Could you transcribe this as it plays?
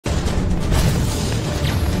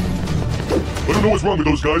don't know what's wrong with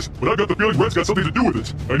those guys, but I got the feeling Red's got something to do with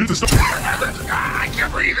it. I need to stop. I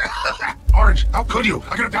can't breathe. Orange, how could you?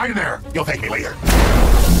 I could have died in there. You'll thank me later.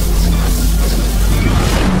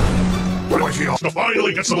 What do I feel? To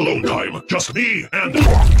finally get some alone time. Just me and...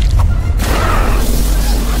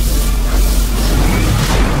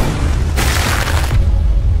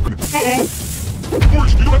 Uh-oh!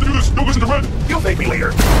 Orange, you don't have to do this! Don't listen to Red! You'll thank me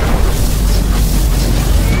later.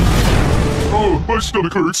 Oh, my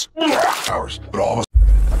stomach hurts. Hours, but all of us.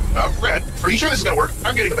 Red, are you sure this is gonna work?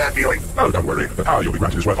 I'm getting a bad feeling. Oh, don't worry. The power you'll be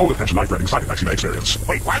granted is worth all the potential life-threatening side effects you may experience.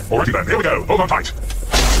 Wait, what? Alrighty then, here we go. Hold on tight.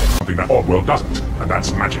 Something that Oddworld doesn't, and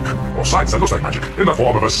that's magic. Or science that looks like magic, in the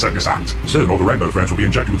form of a circus act. Soon all the Rainbow Friends will be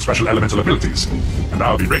injected with special elemental abilities. And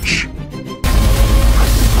I'll be rich.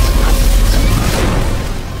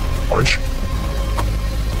 Orange?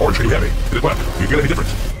 Orange, can you hear me? Did it work? Do you feel any different?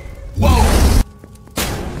 Whoa!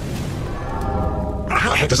 How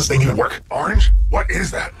the heck does this thing even work? Orange? What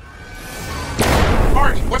is that?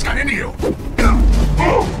 Orange, what's got into you?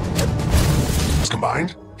 It's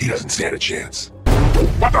combined? He doesn't stand a chance.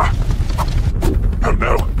 What the? Oh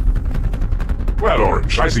no. Well,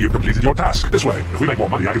 Orange, I see you've completed your task. This way, if we make more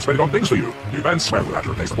money, I can spend it on things for you. New events, well, we'll have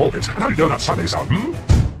to replace the ball pit. And how do you know that Sunday sound,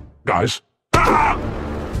 Guys? Ah!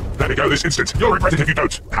 Let me go this instant. You'll regret it if you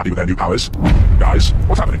don't. Happy with their new powers? Guys,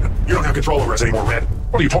 what's happening? You don't have control over us anymore, Red.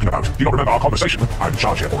 What are you talking about? Do you not remember our conversation? I'm in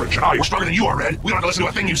charge here, Orange, and We're stronger than you are, Red. We don't have to listen to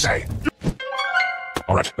a thing you say.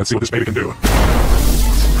 Alright, let's see what this baby can do.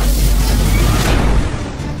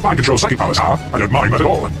 Mind control psychic powers, huh? I don't mind that at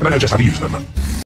all, and I know just how to use them.